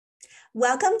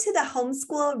Welcome to the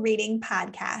Homeschool Reading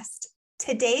Podcast.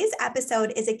 Today's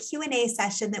episode is a Q&A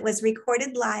session that was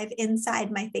recorded live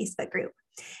inside my Facebook group.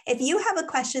 If you have a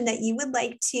question that you would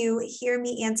like to hear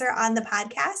me answer on the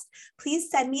podcast,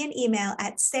 please send me an email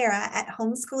at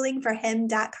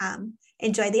sarah@homeschoolingforhim.com.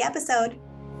 Enjoy the episode.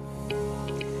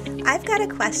 I've got a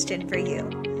question for you.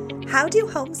 How do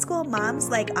homeschool moms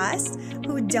like us,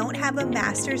 who don't have a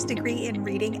master's degree in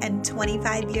reading and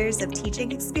 25 years of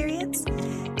teaching experience,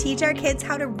 teach our kids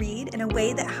how to read in a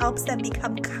way that helps them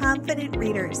become confident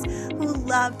readers who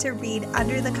love to read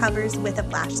under the covers with a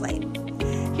flashlight?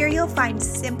 Here you'll find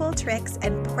simple tricks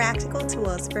and practical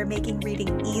tools for making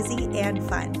reading easy and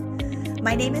fun.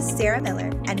 My name is Sarah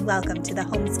Miller, and welcome to the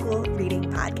Homeschool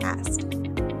Reading Podcast.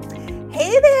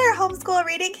 Hey there, homeschool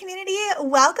reading community.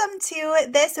 Welcome to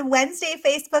this Wednesday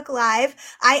Facebook Live.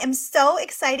 I am so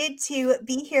excited to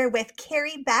be here with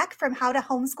Kerry Beck from How to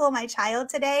Homeschool My Child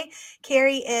today.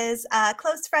 Kerry is a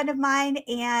close friend of mine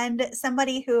and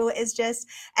somebody who is just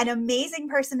an amazing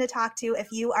person to talk to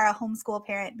if you are a homeschool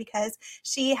parent, because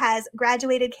she has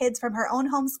graduated kids from her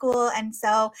own homeschool. And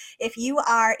so if you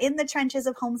are in the trenches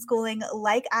of homeschooling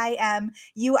like I am,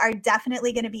 you are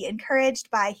definitely going to be encouraged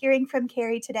by hearing from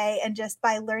Kerry today and just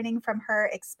by learning from her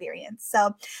experience.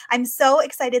 So I'm so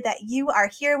excited that you are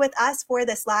here with us for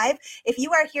this live. If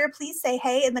you are here, please say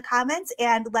hey in the comments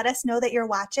and let us know that you're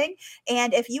watching.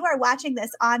 And if you are watching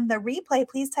this on the replay,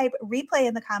 please type replay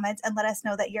in the comments and let us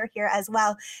know that you're here as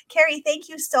well. Kerry, thank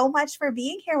you so much for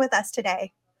being here with us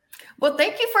today. Well,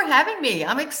 thank you for having me.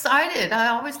 I'm excited. I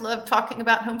always love talking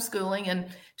about homeschooling and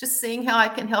just seeing how I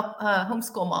can help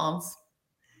homeschool moms.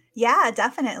 Yeah,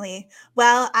 definitely.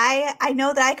 Well, I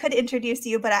know that I could introduce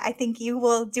you, but I think you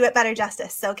will do it better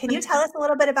justice. So can you tell us a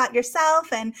little bit about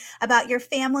yourself and about your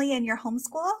family and your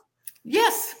homeschool?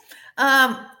 Yes.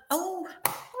 I don't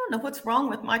know what's wrong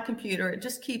with my computer. It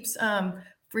just keeps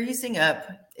freezing up.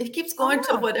 It keeps going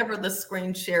to whatever the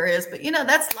screen share is, but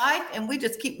that's life, and we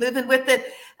just keep moving with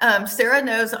it. Sarah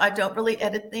knows I don't really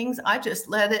edit things. I just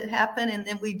let it happen, and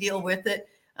then we deal with it.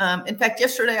 In fact,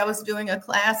 yesterday I was doing a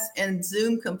class and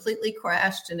Zoom completely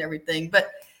crashed and everything.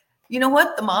 But you know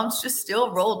what? The moms just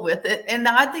still rolled with it. And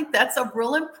I think that's a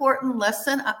real important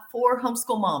lesson for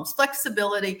homeschool moms.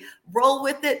 Flexibility, roll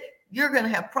with it. You're going to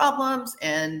have problems,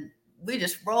 and we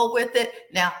just roll with it.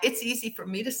 Now, it's easy for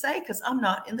me to say because I'm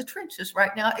not in the trenches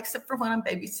right now, except for when I'm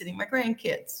babysitting my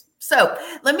grandkids. So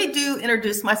let me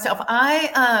introduce myself.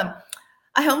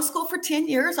 I homeschooled for 10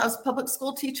 years. I was a public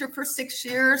school teacher for 6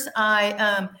 years.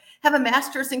 I have a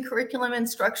master's in curriculum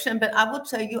instruction, but I will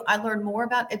tell you, I learned more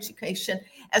about education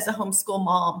as a homeschool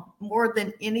mom, more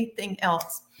than anything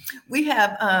else. We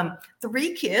have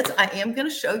 3 kids. I am going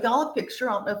to show y'all a picture.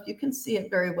 I don't know if you can see it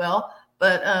very well,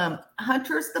 but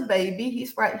Hunter's the baby.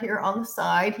 He's right here on the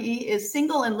side. He is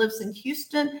single and lives in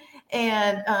Houston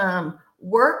and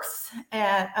works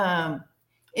at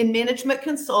in management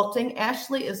consulting.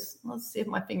 Ashley is, let's see if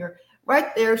my finger,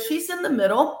 right there. She's in the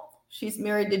middle. She's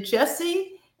married to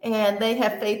Jesse, and they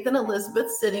have Faith and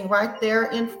Elizabeth sitting right there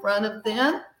in front of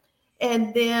them.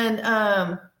 And then,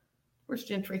 where's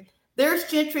Gentry? There's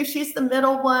Gentry. She's the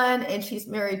middle one, and she's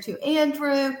married to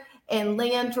Andrew, and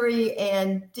Landry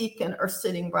and Deacon are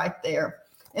sitting right there.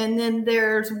 And then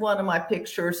there's one of my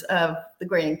pictures of the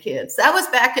grandkids. That was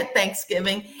back at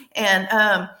Thanksgiving. And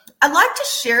I like to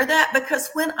share that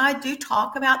because when I do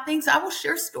talk about things, I will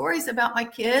share stories about my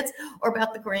kids or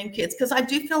about the grandkids because I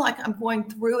do feel like I'm going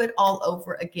through it all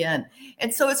over again.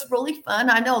 And so it's really fun.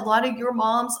 I know a lot of your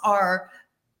moms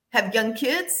have young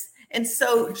kids. And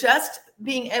so just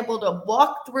being able to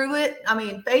walk through it. I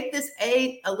mean, Faith is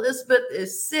 8, Elizabeth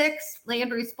is 6,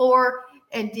 Landry's 4,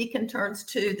 and Deacon turns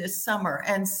 2 this summer.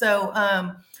 And so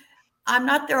I'm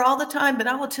not there all the time, but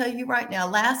I will tell you right now,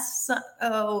 last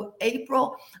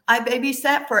April, I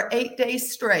babysat for 8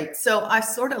 days straight. So I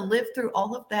sort of lived through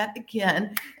all of that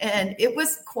again. And it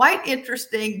was quite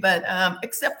interesting, but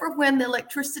except for when the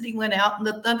electricity went out and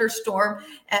the thunderstorm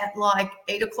at like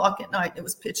 8 o'clock at night, it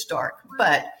was pitch dark.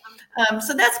 But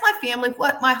so that's my family.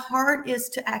 What my heart is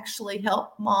to actually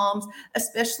help moms,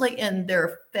 especially in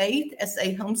their faith as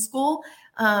they homeschool.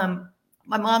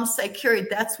 My mom say, Kerry,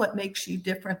 that's what makes you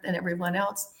different than everyone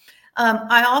else.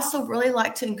 I also really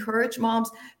like to encourage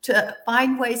moms to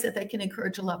find ways that they can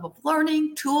encourage a love of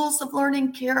learning, tools of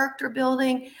learning, character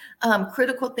building,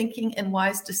 critical thinking, and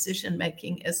wise decision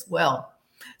making as well.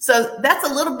 So that's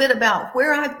a little bit about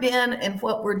where I've been and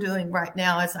what we're doing right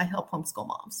now as I help homeschool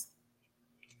moms.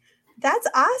 That's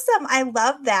awesome. I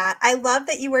love that. I love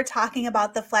that you were talking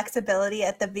about the flexibility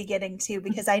at the beginning too,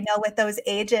 because I know with those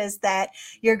ages that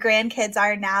your grandkids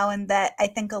are now, and that I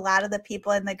think a lot of the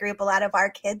people in the group, a lot of our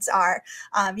kids are.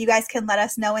 You guys can let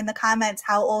us know in the comments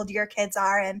how old your kids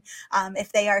are, and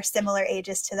if they are similar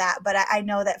ages to that. But I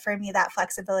know that for me, that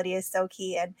flexibility is so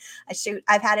key. And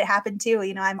I've had it happen too.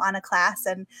 I'm on a class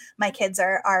and my kids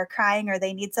are crying or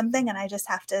they need something, and I just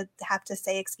have to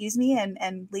say excuse me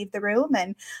and leave the room.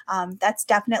 And that's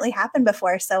definitely happened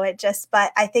before. So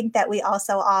but I think that we all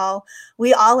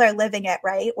are living it,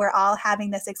 right? We're all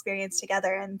having this experience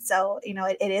together. And so,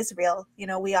 it is real,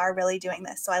 we are really doing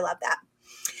this. So I love that.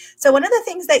 So one of the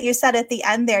things that you said at the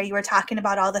end there, you were talking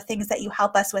about all the things that you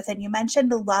help us with, and you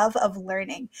mentioned the love of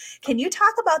learning. Can you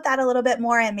talk about that a little bit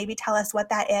more and maybe tell us what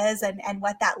that is and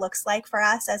what that looks like for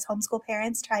us as homeschool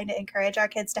parents trying to encourage our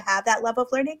kids to have that love of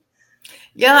learning?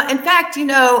 Yeah, in fact,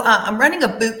 I'm running a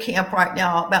boot camp right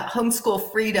now about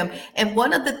homeschool freedom. And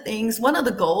one of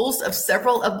the goals of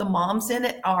several of the moms in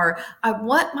it I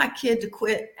want my kid to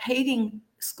quit hating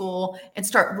school and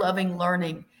start loving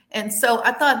learning. And so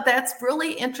I thought that's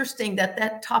really interesting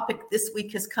that topic this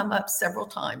week has come up several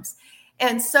times.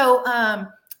 And so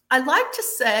I like to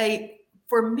say,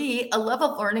 for me, a love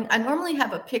of learning, I normally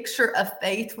have a picture of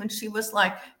Faith when she was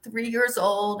like 3 years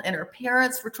old and her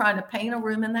parents were trying to paint a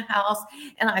room in the house.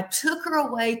 And I took her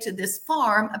away to this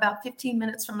farm about 15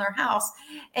 minutes from their house.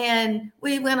 And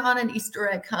we went on an Easter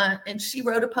egg hunt, and she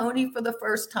rode a pony for the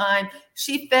first time.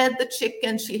 She fed the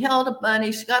chicken. She held a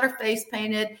bunny. She got her face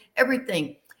painted,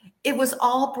 everything. It was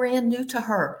all brand new to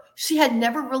her. She had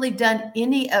never really done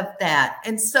any of that.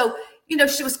 And so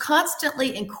she was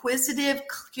constantly inquisitive,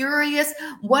 curious,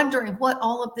 wondering what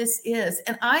all of this is.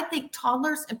 And I think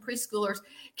toddlers and preschoolers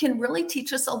can really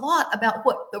teach us a lot about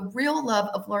what the real love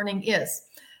of learning is.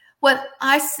 What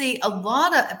I see a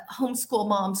lot of homeschool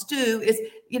moms do is,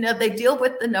 they deal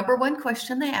with the number one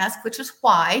question they ask, which is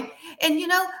why. And,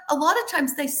 a lot of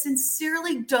times they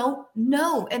sincerely don't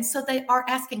know. And so they are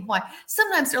asking why.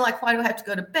 Sometimes they're like, why do I have to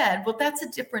go to bed? Well, that's a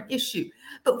different issue.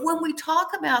 But when we talk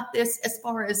about this, as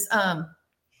far as they're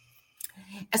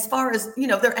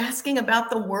asking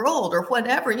about the world or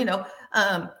whatever,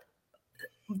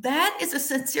 that is a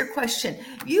sincere question.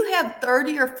 You have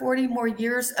 30 or 40 more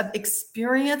years of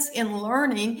experience in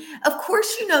learning. Of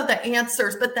course, you know the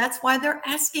answers, but that's why they're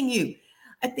asking you.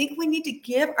 I think we need to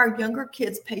give our younger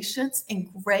kids patience and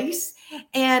grace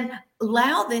and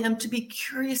allow them to be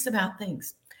curious about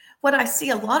things. What I see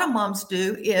a lot of moms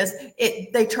do is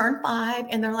they turn 5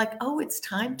 and they're like, oh, it's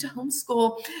time to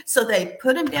homeschool. So they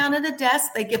put them down at a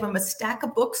desk. They give them a stack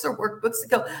of books or workbooks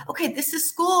and go, okay, this is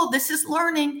school. This is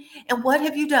learning. And what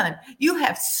have you done? You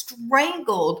have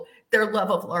strangled their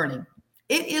love of learning.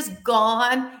 It is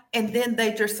gone. And then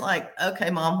they just like, okay,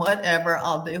 mom, whatever,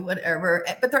 I'll do whatever.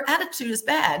 But their attitude is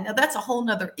bad. Now that's a whole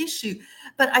nother issue.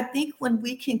 But I think when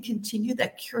we can continue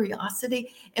that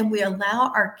curiosity and we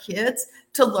allow our kids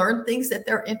to learn things that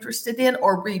they're interested in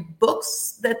or read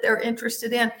books that they're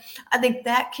interested in, I think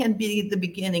that can be the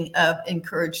beginning of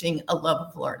encouraging a love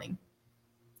of learning.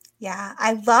 Yeah,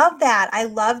 I love that. I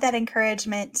love that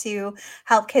encouragement to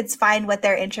help kids find what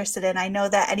they're interested in. I know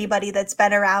that anybody that's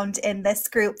been around in this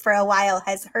group for a while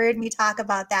has heard me talk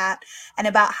about that and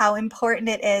about how important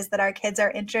it is that our kids are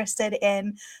interested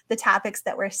in the topics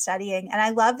that we're studying. And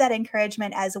I love that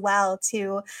encouragement as well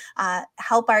to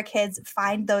help our kids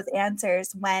find those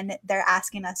answers when they're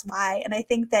asking us why. And I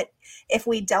think that if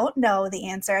we don't know the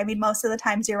answer, I mean, most of the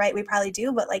times you're right, we probably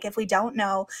do, but like if we don't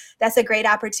know, that's a great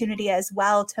opportunity as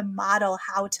well to model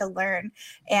how to learn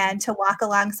and to walk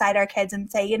alongside our kids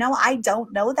and say, I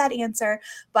don't know that answer,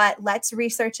 but let's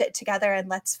research it together and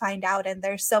let's find out. And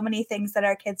there's so many things that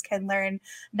our kids can learn,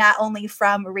 not only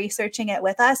from researching it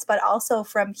with us, but also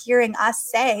from hearing us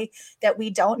say that we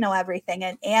don't know everything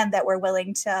and that we're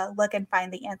willing to look and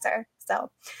find the answer.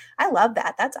 So I love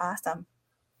that. That's awesome.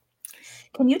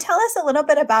 Can you tell us a little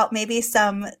bit about maybe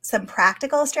some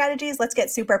practical strategies? Let's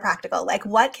get super practical. Like,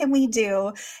 what can we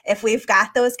do if we've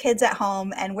got those kids at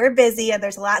home and we're busy and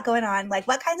there's a lot going on? Like,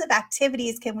 what kinds of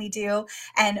activities can we do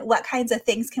and what kinds of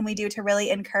things can we do to really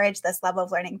encourage this love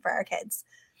of learning for our kids?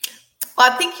 Well,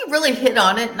 I think you really hit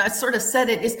on it, and I sort of said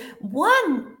it, is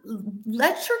one,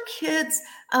 let your kids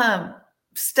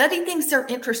study things they're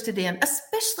interested in,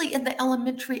 especially in the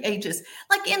elementary ages.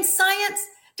 Like in science,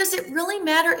 does it really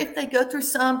matter if they go through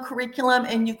some curriculum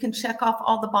and you can check off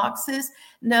all the boxes?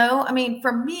 No. I mean,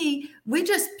 for me, we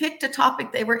just picked a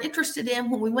topic they were interested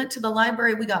in. When we went to the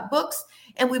library, we got books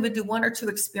and we would do 1 or 2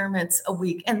 experiments a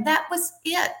week. And that was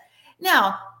it.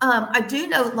 Now, I do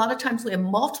know a lot of times we have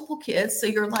multiple kids. So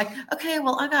you're like, okay,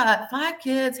 well, I got 5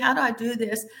 kids. How do I do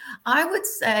this? I would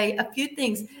say a few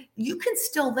things. You can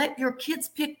still let your kids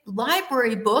pick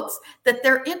library books that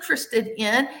they're interested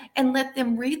in and let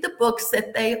them read the books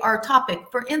that they are topic.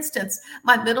 For instance,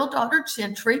 my middle daughter,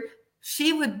 Gentry,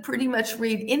 she would pretty much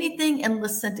read anything and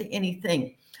listen to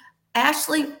anything.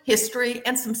 Ashley, history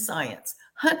and some science.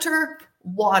 Hunter,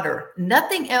 water,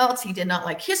 nothing else. He did not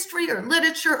like history or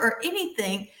literature or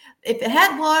anything. If it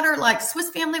had water, like Swiss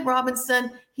Family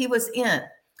Robinson, he was in.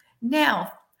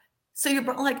 Now, so you're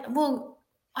like, well,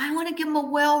 I want to give them a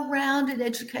well-rounded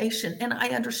education. And I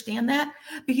understand that.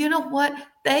 But you know what?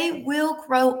 They will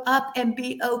grow up and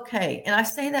be okay. And I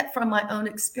say that from my own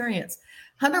experience.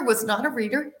 Hunter was not a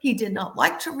reader. He did not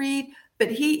like to read, but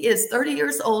he is 30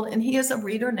 years old and he is a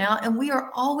reader now. And we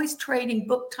are always trading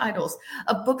book titles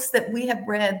of books that we have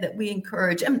read that we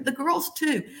encourage. And the girls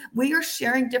too, we are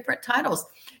sharing different titles.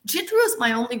 Gentry was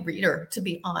my only reader, to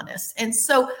be honest. And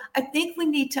so I think we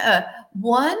need to,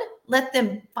 one, let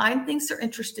them find things they're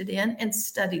interested in and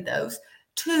study those.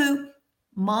 2,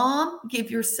 mom,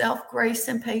 give yourself grace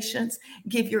and patience.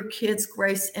 Give your kids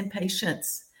grace and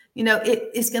patience. You know, it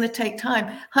is going to take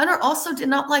time. Hunter also did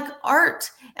not like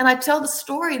art. And I tell the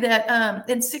story that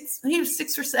he was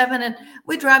 6 or 7 and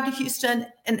we drive to Houston,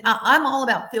 and I'm all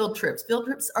about field trips. Field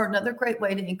trips are another great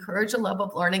way to encourage a love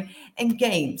of learning, and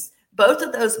games. Both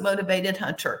of those motivated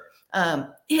Hunter.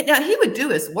 He would do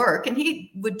his work and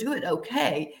he would do it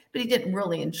okay, but he didn't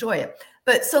really enjoy it.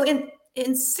 But so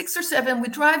in 6 or 7, we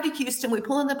drive to Houston, we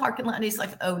pull in the parking lot and he's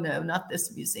like, oh no, not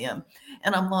this museum.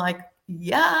 And I'm like,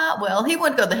 yeah, well, he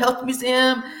wanted to go to the health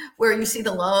museum where you see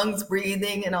the lungs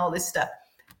breathing and all this stuff.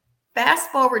 Fast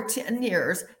forward 10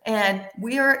 years and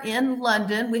we are in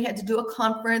London. We had to do a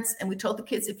conference and we told the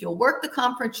kids, if you'll work the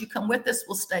conference, you come with us,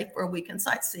 we'll stay for a week and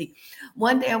sightsee.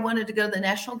 One day I wanted to go to the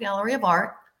National Gallery of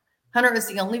Art. Hunter is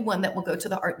the only one that will go to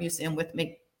the art museum with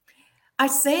me. I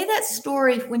say that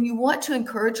story when you want to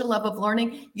encourage a love of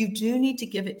learning, you do need to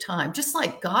give it time. Just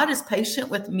like God is patient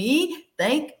with me,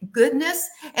 thank goodness,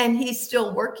 and he's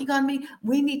still working on me,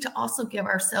 we need to also give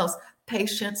ourselves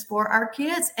patience for our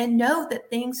kids and know that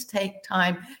things take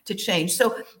time to change.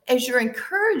 So as you're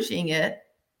encouraging it,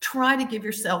 try to give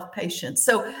yourself patience.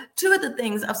 So 2 of the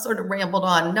things I've sort of rambled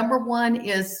on. Number 1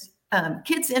 is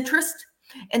kids' interest.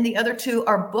 And the other 2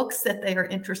 are books that they are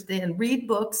interested in. Read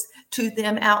books to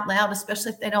them out loud,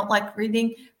 especially if they don't like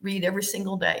reading. Read every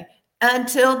single day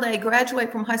until they graduate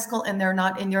from high school and they're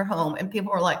not in your home. And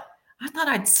people are like, I thought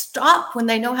I'd stop when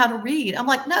they know how to read. I'm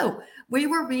like, no, we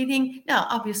were reading. Now,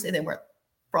 obviously they weren't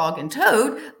Frog and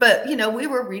Toad, but we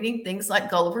were reading things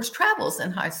like Gulliver's Travels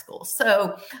in high school.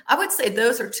 So I would say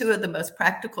those are 2 of the most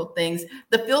practical things.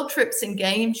 The field trips and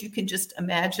games, you can just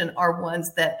imagine, are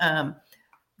ones that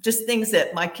just things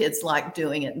that my kids like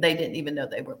doing it and they didn't even know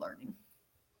they were learning.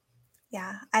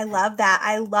 Yeah, I love that.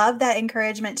 I love that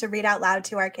encouragement to read out loud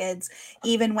to our kids,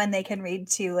 even when they can read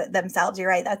to themselves. You're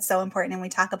right. That's so important. And we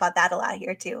talk about that a lot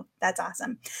here too. That's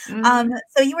awesome. Mm-hmm.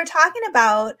 So you were talking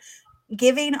about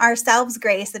giving ourselves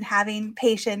grace and having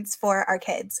patience for our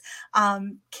kids.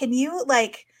 Can you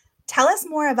tell us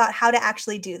more about how to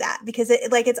actually do that? Because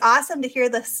it's awesome to hear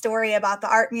the story about the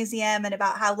art museum and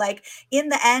about how in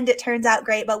the end it turns out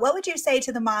great. But what would you say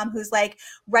to the mom who's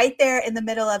right there in the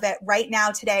middle of it right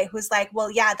now today, who's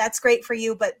well, yeah, that's great for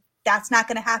you, but that's not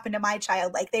going to happen to my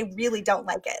child. They really don't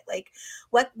like it.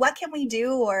 What can we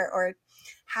do, or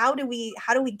how do we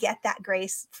get that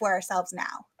grace for ourselves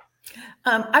now?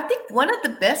 I think one of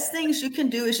the best things you can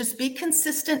do is just be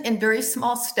consistent in very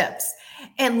small steps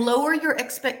and lower your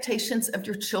expectations of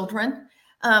your children.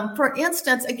 For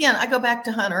instance, again, I go back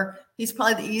to Hunter. He's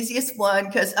probably the easiest one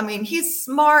because, he's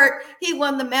smart. He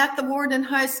won the math award in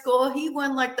high school. He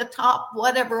won the top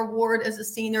whatever award as a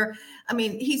senior.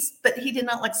 But he did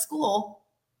not like school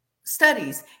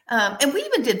studies. And we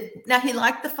even now he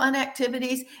liked the fun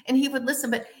activities and he would listen,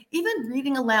 but even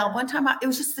reading aloud, one time it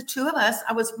was just the 2 of us.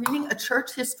 I was reading a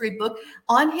church history book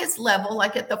on his level,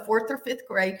 at the 4th or 5th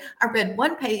grade. I read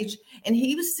 1 page and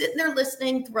he was sitting there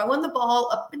listening, throwing the ball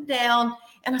up and down.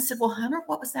 And I said, well, Hunter,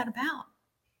 what was that about?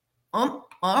 I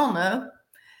don't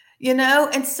know,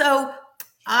 and so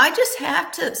I just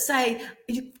have to say,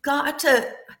 you've got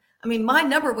to, my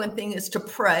number 1 thing is to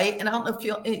pray. And I don't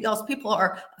know if y'all's people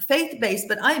are faith-based,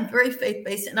 but I am very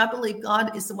faith-based. And I believe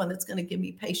God is the one that's going to give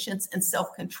me patience and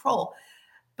self-control.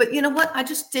 But you know what? I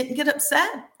just didn't get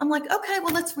upset. I'm like, okay,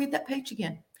 well, let's read that page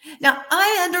again. Now,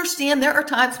 I understand there are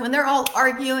times when they're all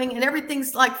arguing and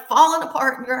everything's falling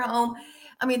apart in your home.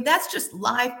 That's just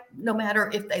life, no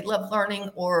matter if they love learning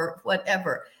or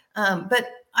whatever. But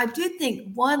I do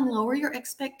think, one, lower your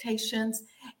expectations,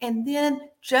 and then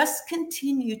just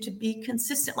continue to be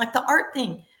consistent. Like the art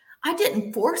thing, I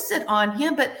didn't force it on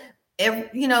him, but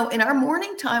in our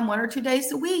morning time, 1 or 2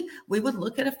 days a week, we would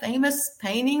look at a famous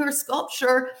painting or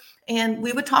sculpture, and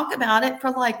we would talk about it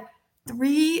for like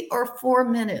 3 or 4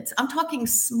 minutes. I'm talking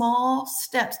small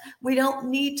steps. We don't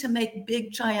need to make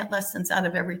big, giant lessons out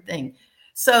of everything.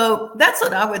 So that's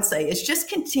what I would say, is just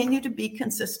continue to be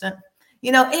consistent.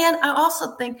 And I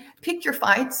also think, pick your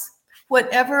fights.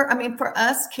 Whatever, I mean, for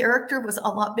us, character was a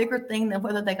lot bigger thing than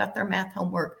whether they got their math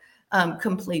homework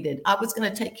completed. I was going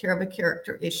to take care of a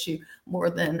character issue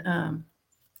more than,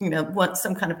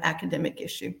 some kind of academic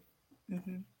issue.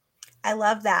 Mm-hmm. I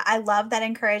love that. I love that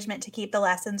encouragement to keep the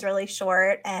lessons really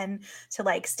short and to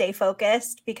like stay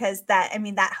focused, because that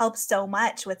helps so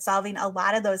much with solving a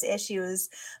lot of those issues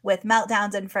with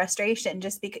meltdowns and frustration,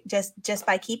 just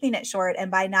by keeping it short and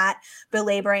by not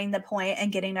belaboring the point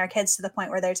and getting our kids to the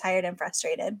point where they're tired and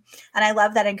frustrated. And I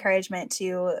love that encouragement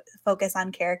to focus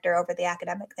on character over the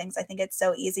academic things. I think it's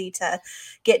so easy to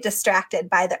get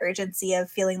distracted by the urgency of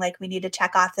feeling like we need to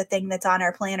check off the thing that's on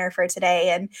our planner for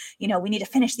today. And, we need to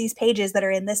finish these pages that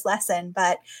are in this lesson.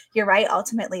 But you're right.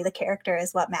 Ultimately, the character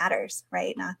is what matters,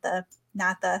 right? Not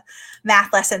the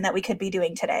math lesson that we could be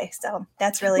doing today. So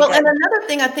that's really good. And another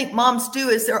thing I think moms do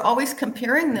is they're always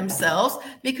comparing themselves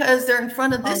because they're in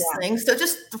front of this thing. So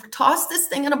just toss this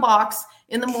thing in a box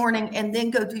in the morning and then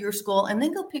go do your school and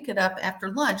then go pick it up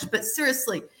after lunch. But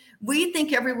seriously, we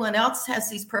think everyone else has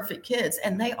these perfect kids,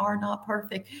 and they are not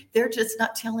perfect. They're just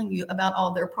not telling you about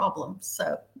all their problems.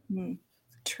 So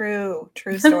True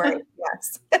story.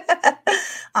 Yes.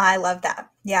 I love that.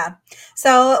 Yeah.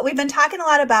 So we've been talking a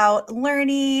lot about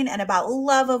learning and about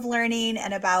love of learning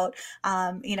and about,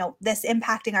 this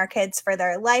impacting our kids for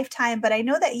their lifetime. But I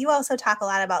know that you also talk a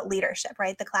lot about leadership,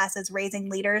 right? The class is raising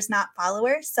leaders, not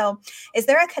followers. So is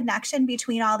there a connection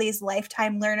between all these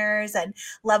lifetime learners and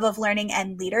love of learning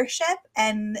and leadership?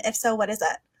 And if so, what is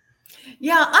it?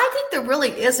 Yeah, I think there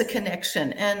really is a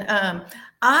connection. And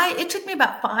it took me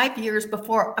about 5 years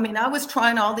before, I was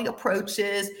trying all the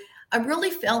approaches. I really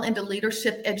fell into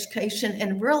leadership education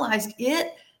and realized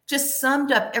it just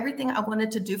summed up everything I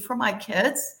wanted to do for my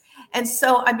kids. And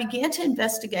so I began to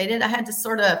investigate it. I had to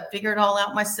sort of figure it all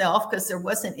out myself because there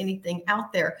wasn't anything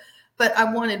out there. But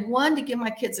I wanted, one, to give my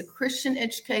kids a Christian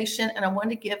education, and I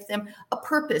wanted to give them a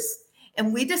purpose.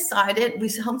 And we decided, we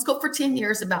homeschooled for 10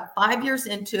 years, about 5 years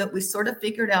into it, we sort of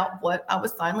figured out what I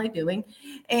was finally doing.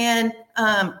 And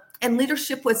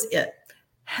leadership was it.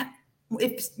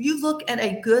 If you look at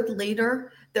a good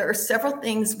leader, there are several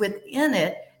things within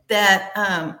it that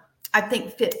I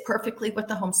think fit perfectly with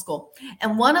the homeschool.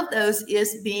 And one of those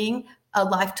is being a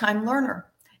lifetime learner.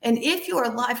 And if you're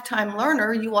a lifetime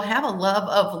learner, you will have a love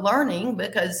of learning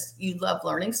because you love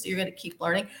learning. So you're going to keep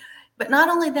learning. But not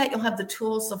only that, you'll have the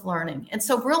tools of learning. And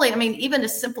so really, even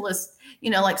as simple as,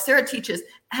 like Sarah teaches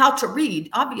how to read,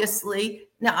 obviously.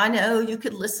 Now, I know you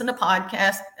could listen to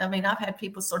podcasts. I've had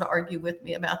people sort of argue with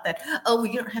me about that. Oh, well,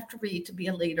 you don't have to read to be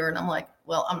a leader. And I'm like,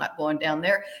 well, I'm not going down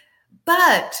there.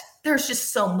 But there's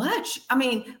just so much.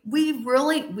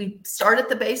 We start at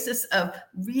the basis of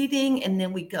reading, and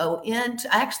then we go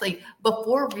into, actually,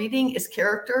 before reading is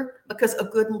character, because a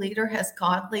good leader has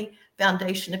godly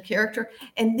foundation of character.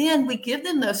 And then we give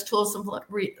them those tools of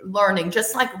learning,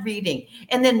 just like reading,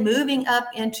 and then moving up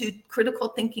into critical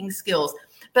thinking skills.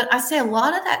 But I say a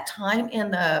lot of that time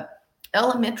in the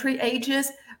elementary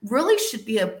ages really should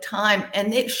be a time,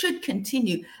 and it should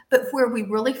continue, but where we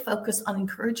really focus on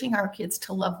encouraging our kids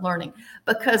to love learning,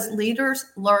 because leaders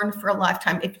learn for a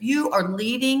lifetime. If you are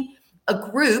leading a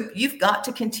group, you've got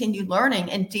to continue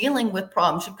learning and dealing with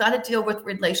problems. You've got to deal with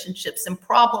relationships and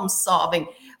problem solving,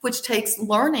 which takes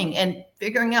learning and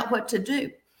figuring out what to do.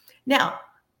 Now,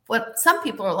 what some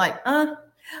people are like,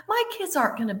 my kids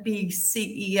aren't going to be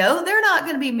CEO. They're not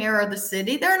going to be mayor of the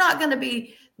city. They're not going to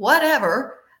be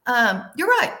whatever. You're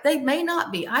right. They may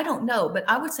not be. I don't know. But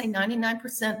I would say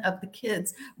 99% of the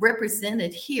kids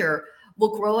represented here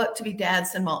will grow up to be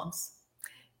dads and moms.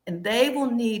 And they will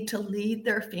need to lead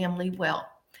their family well.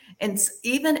 And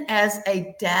even as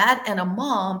a dad and a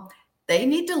mom, they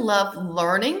need to love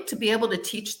learning to be able to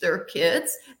teach their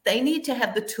kids. They need to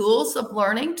have the tools of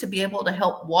learning to be able to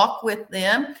help walk with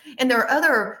them. And there are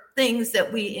other things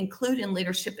that we include in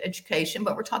leadership education,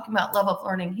 but we're talking about love of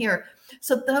learning here.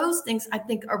 So those things I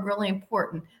think are really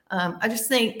important. I just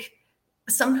think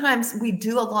sometimes we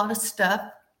do a lot of stuff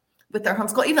with our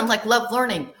homeschool, even like love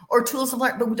learning or tools of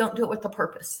learning, but we don't do it with a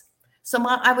purpose. So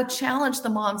I would challenge the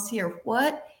moms here.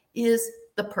 What is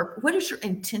the purpose? What is your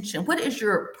intention? What is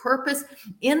your purpose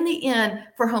in the end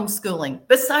for homeschooling,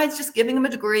 besides just giving them a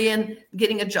degree and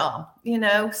getting a job,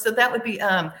 So that would be,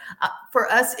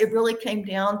 for us, it really came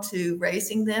down to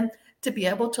raising them to be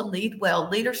able to lead well.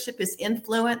 Leadership is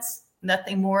influence,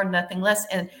 nothing more, nothing less.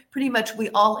 And pretty much we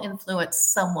all influence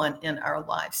someone in our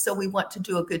lives. So we want to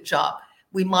do a good job.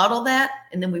 We model that,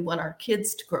 and then we want our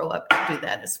kids to grow up to do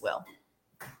that as well.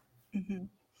 Mm-hmm.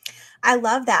 I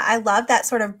love that. I love that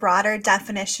sort of broader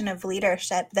definition of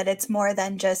leadership, that it's more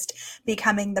than just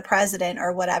becoming the president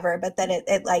or whatever, but that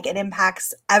it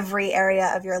impacts every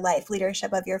area of your life,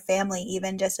 leadership of your family,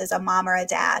 even just as a mom or a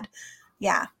dad.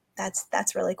 Yeah,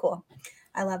 that's really cool.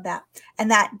 I love that.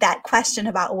 And that question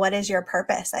about what is your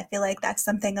purpose, I feel like that's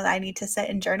something that I need to sit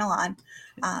and journal on,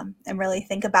 and really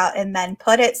think about, and then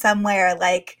put it somewhere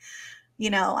like,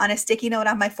 on a sticky note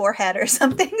on my forehead or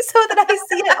something, so that I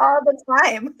see it all the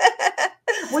time.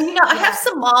 Well, I have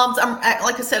some moms.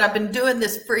 Like I said, I've been doing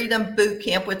this freedom boot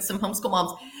camp with some homeschool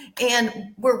moms,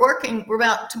 and we're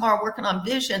about tomorrow working on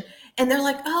vision. And they're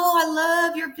like, "Oh, I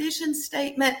love your vision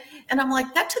statement." And I'm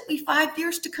like, that took me 5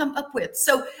 years to come up with.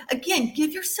 So again,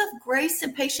 give yourself grace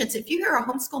and patience. If you hear a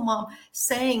homeschool mom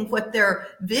saying what their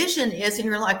vision is, and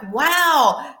you're like,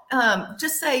 wow,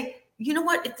 just say, you know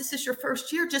what, if this is your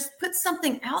first year, just put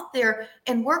something out there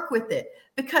and work with it.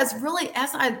 Because really, as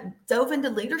I dove into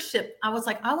leadership, I was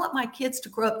like, I want my kids to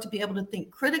grow up to be able to think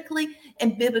critically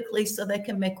and biblically so they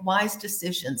can make wise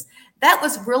decisions. That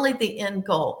was really the end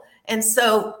goal. And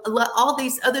so all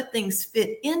these other things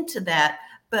fit into that.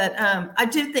 But I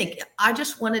do think I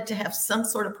just wanted to have some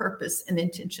sort of purpose and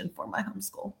intention for my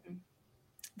homeschool.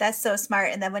 That's so smart.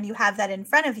 And then when you have that in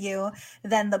front of you,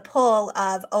 then the pull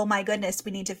of, oh my goodness,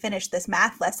 we need to finish this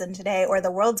math lesson today or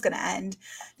the world's going to end,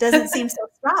 doesn't seem so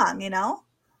strong,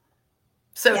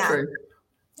 So true.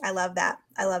 I love that.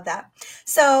 I love that.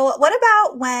 So what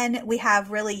about when we have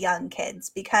really young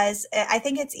kids? Because I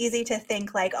think it's easy to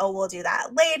think like, oh, we'll do that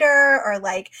later, or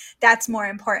like that's more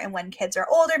important when kids are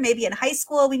older. Maybe in high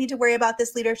school, we need to worry about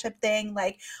this leadership thing.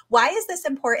 Like, why is this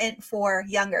important for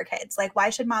younger kids? Like,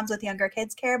 why should moms with younger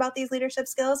kids care about these leadership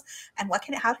skills? And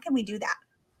how can we do that?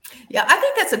 Yeah, I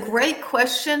think that's a great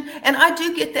question. And I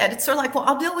do get that. It's sort of like, well,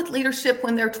 I'll deal with leadership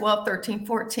when they're 12, 13,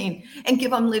 14 and give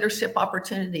them leadership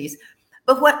opportunities.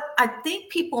 But what I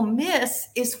think people miss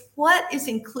is what is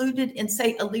included in,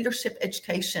 say, a leadership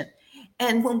education.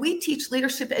 And when we teach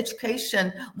leadership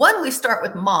education, one, we start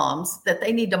with moms that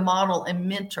they need to model and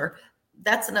mentor.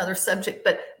 That's another subject.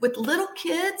 But with little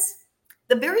kids,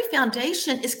 the very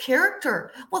foundation is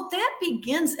character. Well, that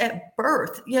begins at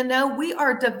birth. We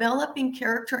are developing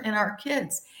character in our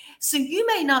kids. So you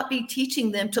may not be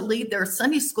teaching them to lead their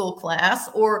Sunday school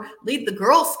class or lead the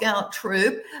Girl Scout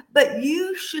troop, but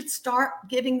you should start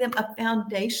giving them a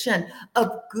foundation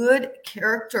of good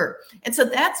character. And so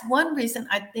that's one reason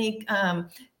I think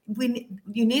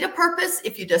you need a purpose.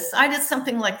 If you decided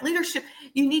something like leadership,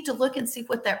 you need to look and see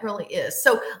what that really is.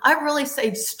 So I really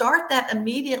say start that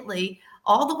immediately,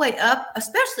 all the way up,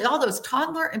 especially all those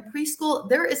toddler and preschool.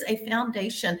 There is a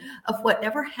foundation of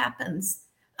whatever happens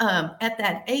at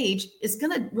that age is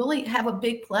going to really have a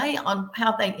big play on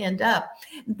how they end up.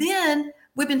 Then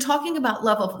we've been talking about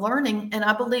love of learning, and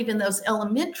I believe in those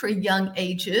elementary young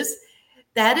ages,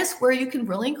 that is where you can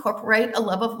really incorporate a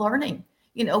love of learning.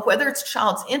 Whether it's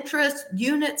child's interest,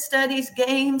 unit studies,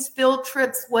 games, field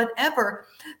trips, whatever,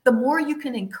 the more you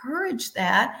can encourage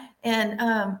that,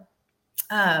 and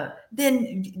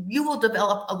then you will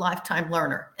develop a lifetime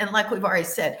learner. And like we've already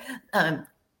said,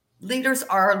 leaders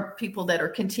are people that are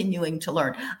continuing to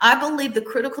learn. I believe the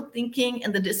critical thinking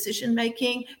and the decision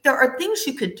making, there are things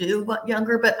you could do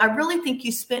younger, but I really think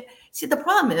the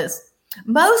problem is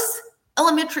most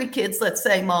elementary kids, let's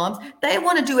say moms, they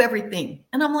want to do everything.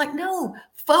 And I'm like, no,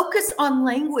 focus on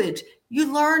language.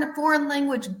 You learn a foreign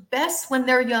language best when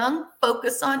they're young.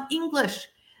 Focus on English.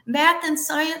 Math and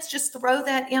science, just throw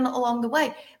that in along the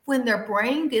way. When their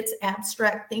brain gets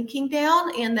abstract thinking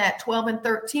down in that 12 and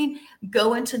 13,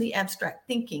 go into the abstract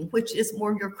thinking, which is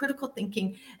more your critical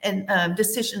thinking and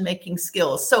decision-making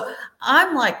skills. So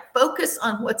I'm like, focus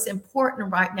on what's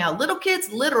important right now. Little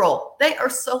kids, literal. They are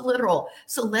so literal.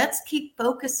 So let's keep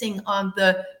focusing on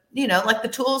the, like the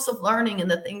tools of learning and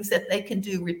the things that they can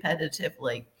do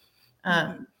repetitively.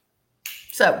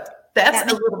 So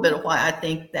that's a little bit of why I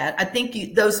think that. I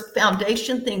think those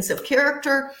foundation things of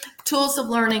character, tools of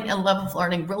learning, and love of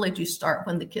learning really do start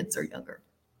when the kids are younger.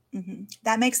 Mm-hmm.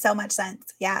 That makes so much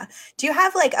sense. Yeah. Do you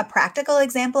have like a practical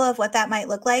example of what that might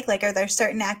look like? Like, are there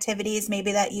certain activities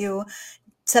maybe that you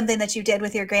something that you did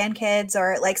with your grandkids,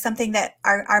 or like something that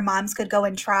our moms could go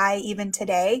and try even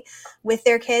today with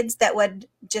their kids that would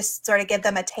just sort of give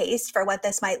them a taste for what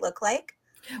this might look like?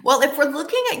 Well, if we're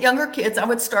looking at younger kids, I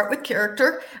would start with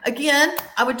character. Again,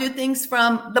 I would do things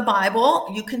from the Bible.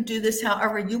 You can do this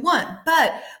however you want.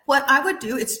 But what I would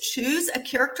do is choose a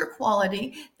character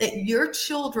quality that your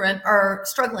children are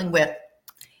struggling with.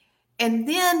 And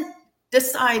then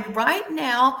decide right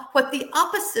now what the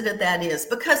opposite of that is,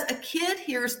 because a kid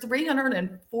hears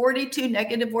 342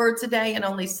 negative words a day and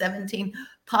only 17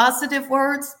 positive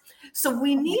words. So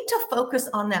we need to focus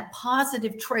on that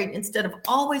positive trait instead of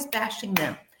always bashing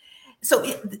them. So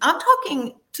I'm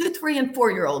talking 2, 3, and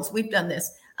 4-year-olds. We've done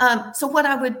this. So what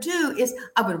I would do is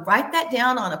I would write that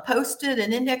down on a Post-it,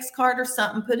 an index card or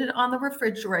something, put it on the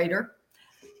refrigerator.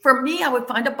 For me, I would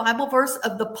find a Bible verse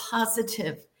of the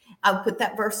positive. I would put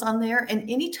that verse on there. And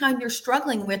anytime you're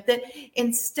struggling with it,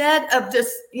 instead of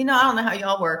just, I don't know how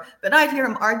y'all were, but I'd hear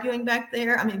them arguing back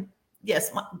there. I mean,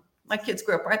 yes, my kids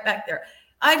grew up right back there.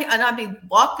 I'd be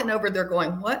walking over there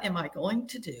going, what am I going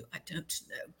to do? I don't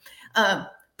know.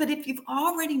 But if you've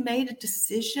already made a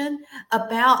decision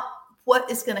about what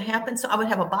is going to happen, so I would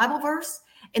have a Bible verse,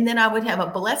 and then I would have a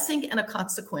blessing and a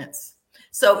consequence.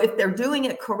 So if they're doing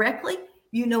it correctly,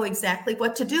 you know exactly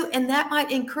what to do. And that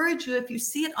might encourage you if you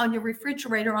see it on your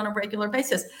refrigerator on a regular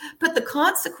basis. Put the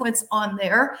consequence on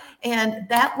there, and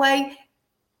that way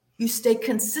you stay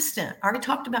consistent. I already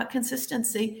talked about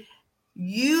consistency.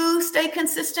 You stay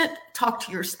consistent. Talk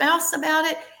to your spouse about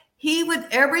it.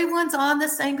 Everyone's on the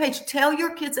same page. Tell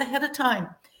your kids ahead of time.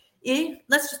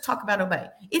 Let's just talk about obey.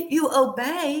 If you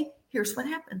obey, here's what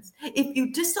happens. If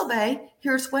you disobey,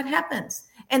 here's what happens.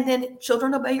 And then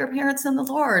children, obey your parents in the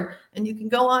Lord. And you can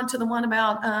go on to the one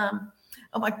about,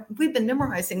 we've been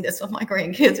memorizing this with my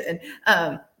grandkids.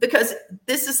 And because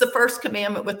this is the first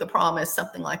commandment with the promise,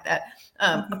 something like that.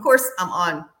 Of course, I'm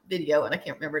on video and I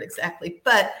can't remember it exactly,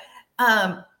 but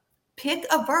pick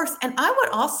a verse. And I would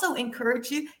also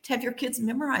encourage you to have your kids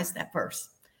memorize that verse.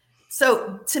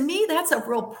 So to me, that's a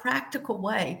real practical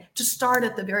way to start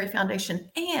at the very foundation.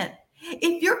 And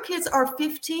if your kids are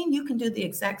 15, you can do the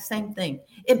exact same thing.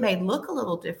 It may look a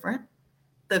little different.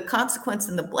 The consequence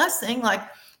and the blessing, like,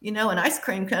 an ice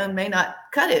cream cone may not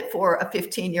cut it for a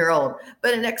 15-year-old,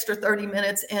 but an extra 30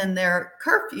 minutes in their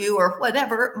curfew or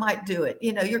whatever might do it.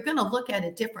 You're going to look at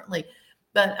it differently.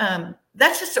 But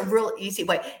that's just a real easy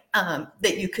way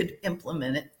that you could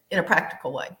implement it in a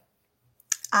practical way.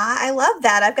 I love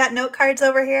that. I've got note cards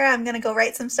over here. I'm going to go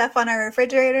write some stuff on our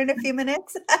refrigerator in a few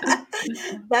minutes.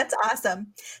 That's awesome.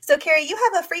 So, Kerry, you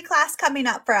have a free class coming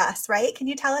up for us, right? Can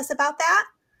you tell us about that?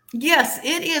 Yes,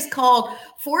 it is called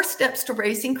 4 Steps to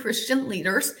Raising Christian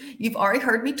Leaders. You've already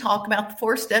heard me talk about the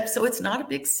 4 steps, so it's not a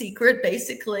big secret.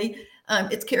 Basically,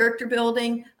 it's character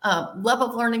building, love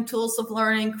of learning, tools of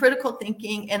learning, critical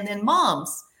thinking, and then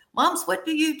moms. Moms, what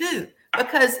do you do?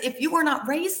 Because if you were not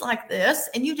raised like this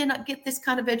and you did not get this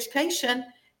kind of education,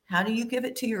 how do you give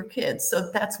it to your kids? So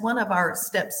that's one of our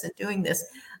steps in doing this.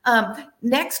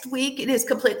 Next week, it is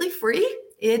completely free.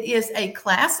 It is a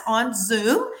class on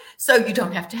Zoom. So you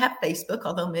don't have to have Facebook,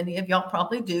 although many of y'all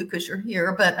probably do because you're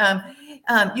here. But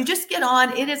you just get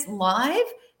on. It is live.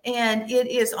 And it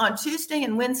is on Tuesday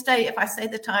and Wednesday. If I say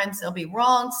the times, they'll be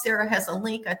wrong. Sarah has a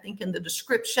link, I think, in the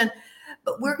description.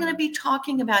 But we're going to be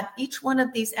talking about each one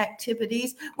of these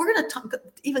activities. We're going to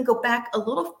even go back a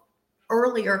little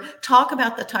earlier, talk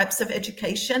about the types of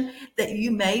education that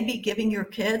you may be giving your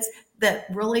kids that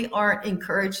really aren't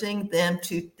encouraging them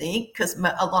to think, because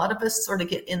a lot of us sort of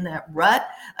get in that rut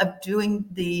of doing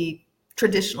the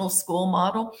traditional school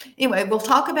model. Anyway, we'll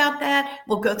talk about that.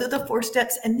 We'll go through the 4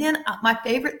 steps. And then my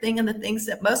favorite thing, and the things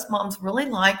that most moms really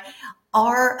like,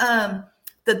 are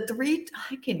the 3,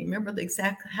 I can't remember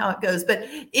exactly how it goes, but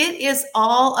it is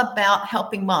all about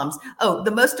helping moms. Oh,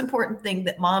 the most important thing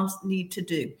that moms need to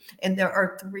do. And there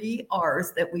are 3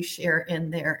 R's that we share in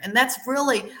there. And that's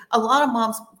really, a lot of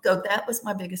moms go, that was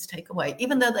my biggest takeaway,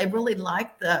 even though they really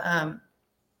like the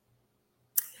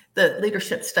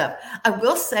leadership stuff. I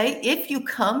will say, if you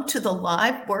come to the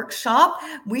live workshop,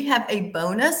 we have a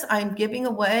bonus. I'm giving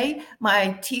away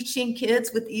my Teaching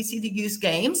Kids with Easy to Use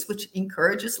Games, which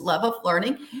encourages love of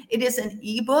learning. It is an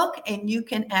ebook, and you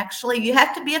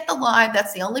have to be at the live.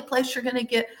 That's the only place you're going to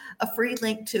get a free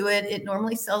link to it. It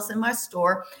normally sells in my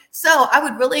store. So I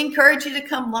would really encourage you to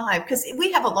come live, because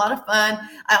we have a lot of fun.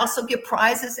 I also give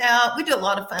prizes out. We do a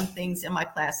lot of fun things in my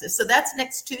classes. So that's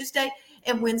next Tuesday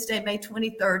and Wednesday, May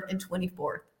 23rd and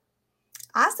 24th.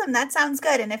 Awesome. That sounds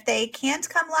good. And if they can't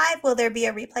come live, will there be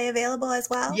a replay available as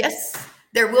well? Yes.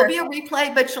 There will be a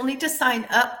replay, but you'll need to sign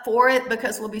up for it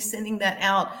because we'll be sending that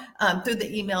out through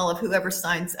the email of whoever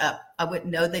signs up. I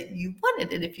wouldn't know that you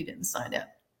wanted it if you didn't sign up.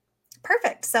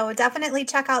 Perfect. So definitely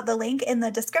check out the link in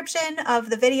the description of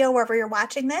the video wherever you're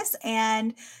watching this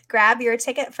and grab your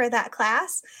ticket for that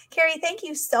class. Kerry, thank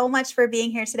you so much for being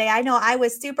here today. I know I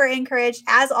was super encouraged,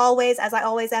 as always, as I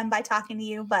always am, by talking to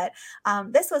you, but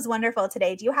this was wonderful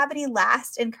today. Do you have any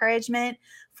last encouragement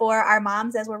for our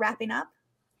moms as we're wrapping up?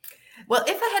 Well,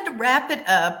 if I had to wrap it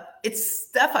up, it's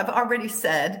stuff I've already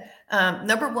said.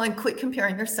 Number one, quit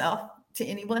comparing yourself to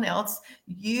anyone else.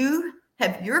 You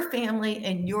have your family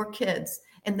and your kids,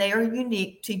 and they are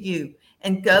unique to you.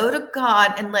 And go to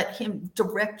God and let him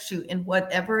direct you in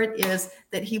whatever it is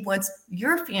that he wants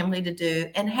your family to do,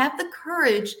 and have the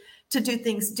courage to do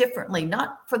things differently,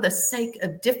 not for the sake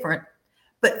of different,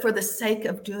 but for the sake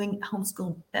of doing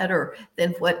homeschool better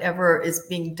than whatever is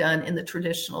being done in the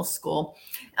traditional school.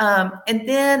 And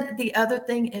then the other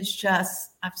thing is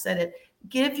just, I've said it,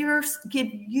 give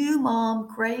you, mom,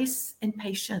 grace and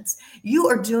patience. You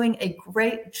are doing a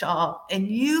great job and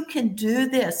you can do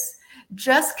this.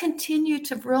 Just continue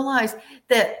to realize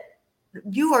that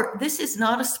this is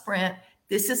not a sprint.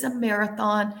 This is a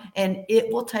marathon and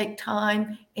it will take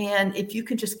time. And if you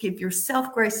can just give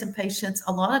yourself grace and patience,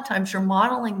 a lot of times you're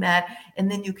modeling that,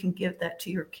 and then you can give that to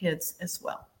your kids as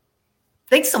well.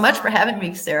 Thanks so much for having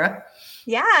me, Sarah.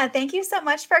 Yeah, thank you so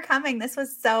much for coming. This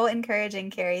was so encouraging,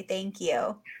 Kerry. Thank you.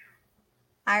 All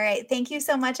right. Thank you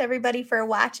so much, everybody, for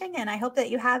watching. And I hope that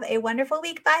you have a wonderful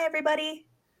week. Bye, everybody.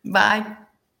 Bye.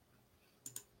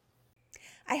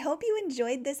 I hope you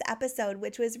enjoyed this episode,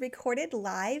 which was recorded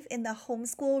live in the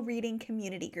Homeschool Reading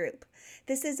Community Group.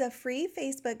 This is a free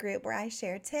Facebook group where I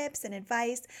share tips and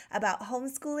advice about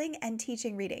homeschooling and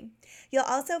teaching reading. You'll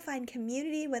also find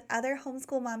community with other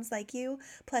homeschool moms like you,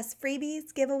 plus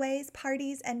freebies, giveaways,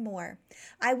 parties, and more.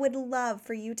 I would love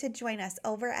for you to join us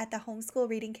over at the Homeschool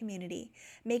Reading Community.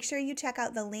 Make sure you check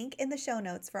out the link in the show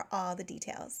notes for all the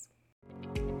details.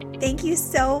 Thank you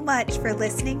so much for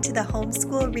listening to the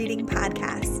Homeschool Reading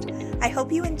Podcast. I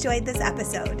hope you enjoyed this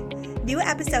episode. New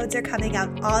episodes are coming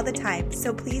out all the time,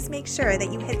 so please make sure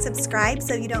that you hit subscribe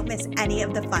so you don't miss any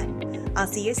of the fun. I'll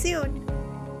see you soon.